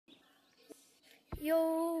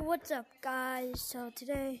Yo, what's up, guys? So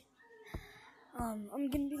today, I'm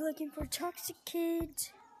gonna be looking for toxic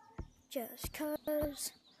kids, just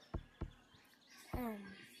cause.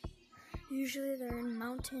 Usually they're in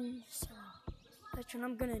mountains, so that's what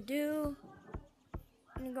I'm gonna do.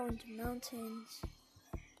 I'm gonna go into mountains.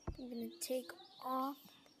 I'm gonna take off.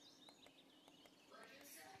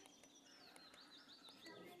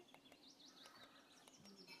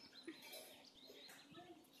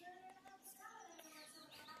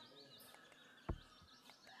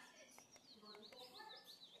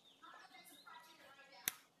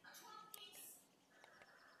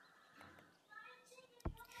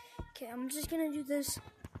 Okay, I'm just gonna do this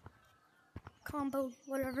combo,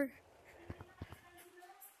 whatever.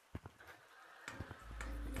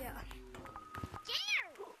 Yeah.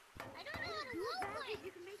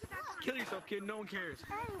 Kill yourself, kid. No one cares.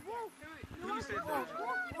 Please say that.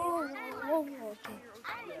 Whoa, okay.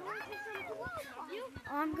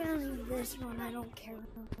 I'm gonna leave this one. I don't care.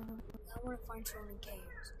 I want to find someone in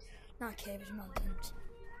caves. Not caves, mountains.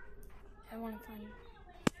 I want to find...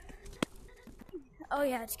 Oh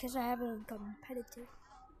yeah, it's because I have a competitive.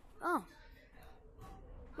 Oh.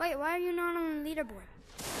 Wait, why are you not on the leaderboard?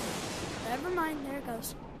 Never mind, there it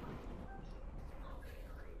goes.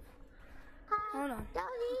 Hold on.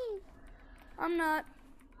 I'm not.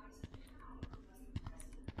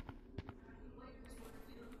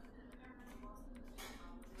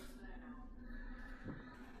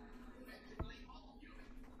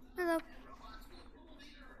 Hello.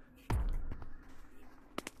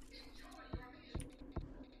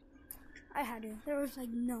 I had to. There was like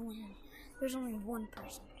no one. There's only one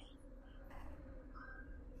person.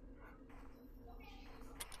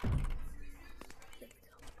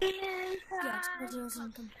 Yeah, it's because it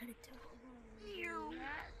wasn't competitive.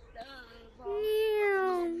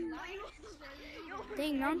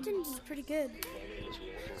 Dang, mountains is pretty good.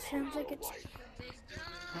 Sounds like it's... What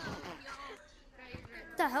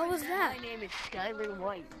the hell was that? My name is Skylar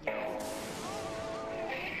White.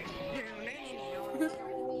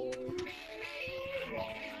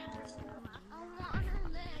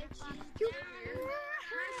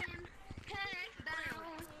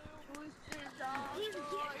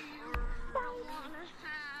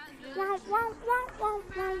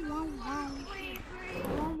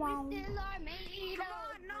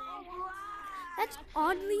 That's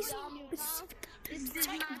oddly specific.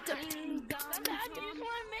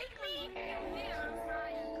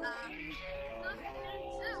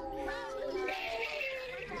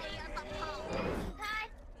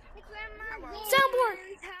 Soundboard.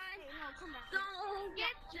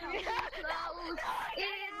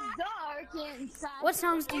 What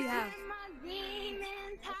songs do you have?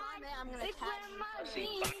 I'm gonna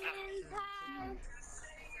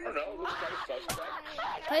I don't know. Looks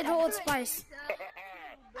Play the Old Spice.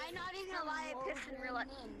 I'm not even gonna lie, I pissed in real life.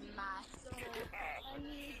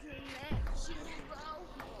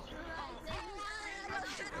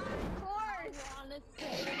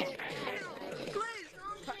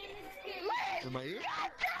 Am I it?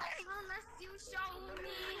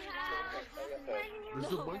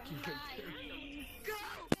 There's a monkey right there.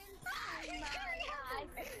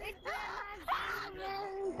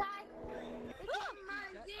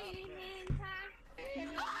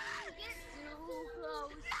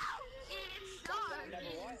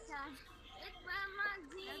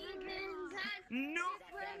 No!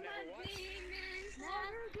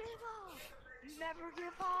 Never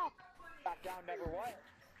give up! Back down, never what?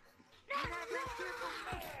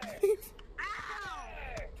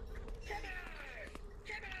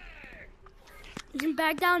 You can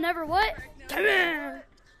back down, never what? Come here.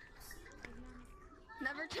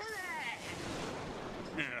 Never kill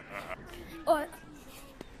it! What?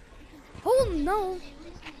 Oh no!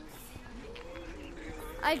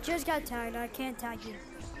 I just got tagged. I can't tag you.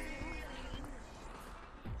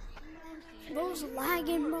 Bro's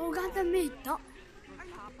lagging, bro. Got the mid. You are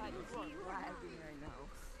lagging right now.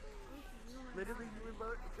 Literally, you were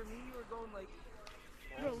low. For me, you were going like.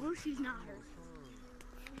 Bro, Lucy's not her.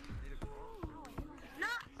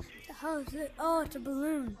 No! The hell is it? Oh, it's a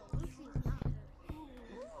balloon.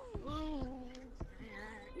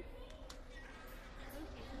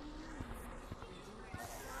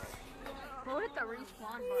 Go hit the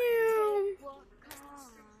respawn button.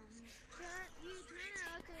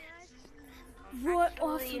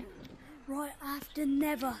 Right after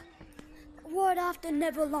never. Right after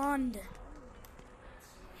Neverland.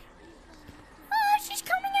 Oh, she's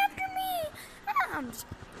coming after me. Ah, I'm just...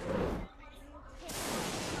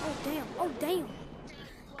 Oh, damn. Oh, damn.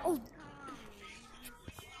 Oh.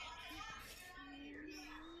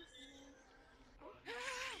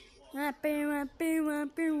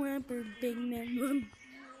 Big man.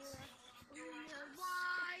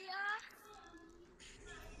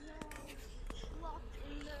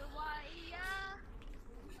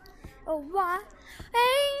 Oh, why?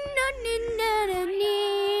 Ain't nothing that I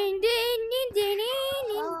need.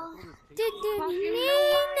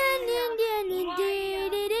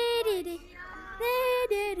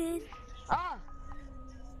 Oh,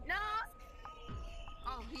 no.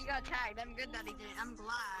 Oh, he got tagged. I'm good that he did. I'm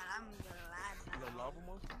glad. The lava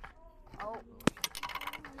monster? Oh.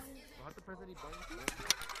 We'll have to press any buttons.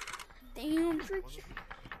 Damn, Trick.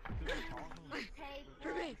 Take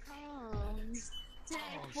what comes.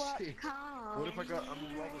 Take what shit. comes. What if I got, I'm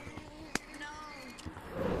in lava? No.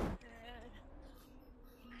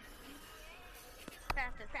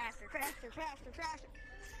 Faster, faster, faster, faster, faster.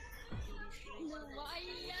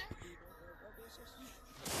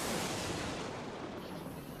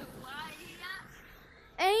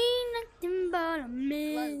 Ain't nothing but a Let's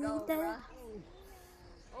man. go, bruh.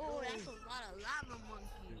 Oh, that's a lot of lava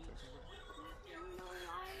monkeys.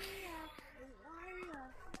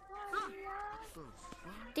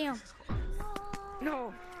 Damn.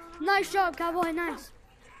 No. Nice job, cowboy. Nice.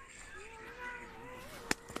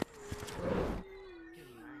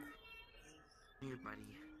 Here,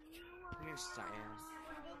 buddy. Here's Cyan.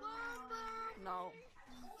 No.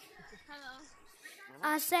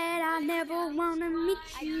 I said I never wanna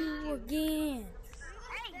meet you again.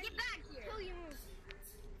 Hey, get back here.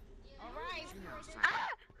 Alright. Ah!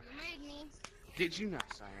 You made me. Did you not,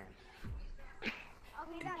 Cyan?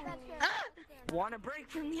 Want a break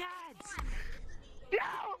from the ads? No!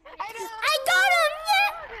 I got him!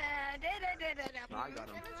 No, I got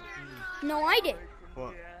him. Yeah! No, I did.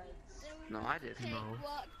 What? No, I did. No.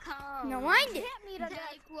 What comes. No, I did.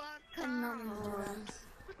 Take what I'm not comes. gonna do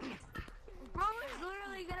that. Bro is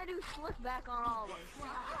literally gonna do slick back on all of us.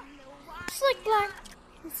 Slick back.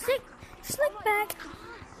 Slick back.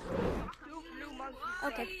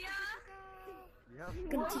 Okay. I'm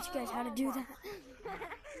gonna teach you guys how to do that.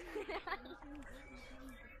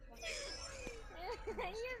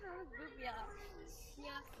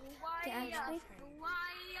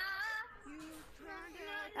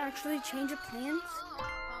 To actually change of plans.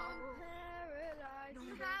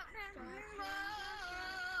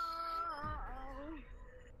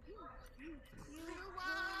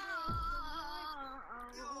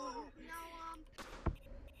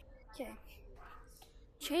 Okay.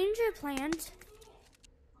 Change your plans.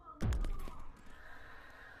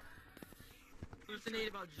 Hallucinate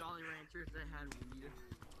about Jolly Ranchers that had weed.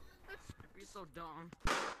 It'd be so dumb.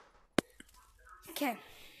 Okay.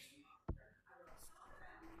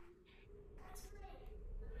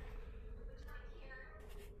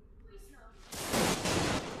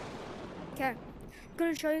 Okay. I'm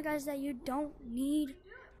gonna show you guys that you don't need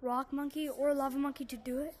Rock Monkey or Lava Monkey to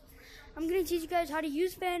do it. I'm gonna teach you guys how to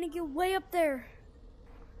use fan and get way up there.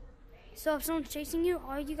 So if someone's chasing you,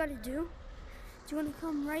 all you gotta do is you wanna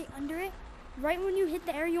come right under it. Right when you hit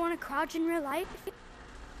the air, you wanna crouch in real life.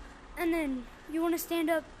 And then you wanna stand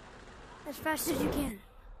up as fast as you can.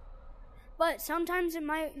 But sometimes it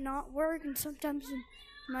might not work and sometimes it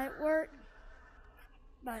might work.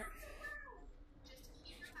 But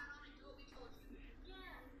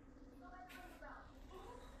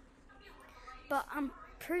I'm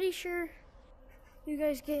pretty sure you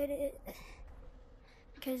guys get it,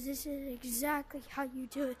 because this is exactly how you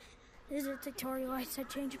do it. This is a tutorial. I said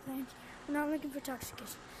change your plans. We're not looking for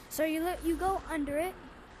toxicants. So you go under it,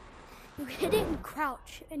 you hit it and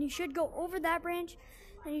crouch, and you should go over that branch,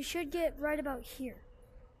 and you should get right about here.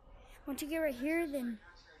 Once you get right here, then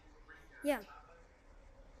yeah.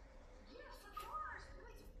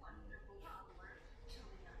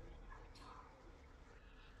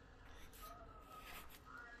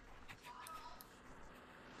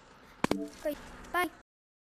 Okay, bye.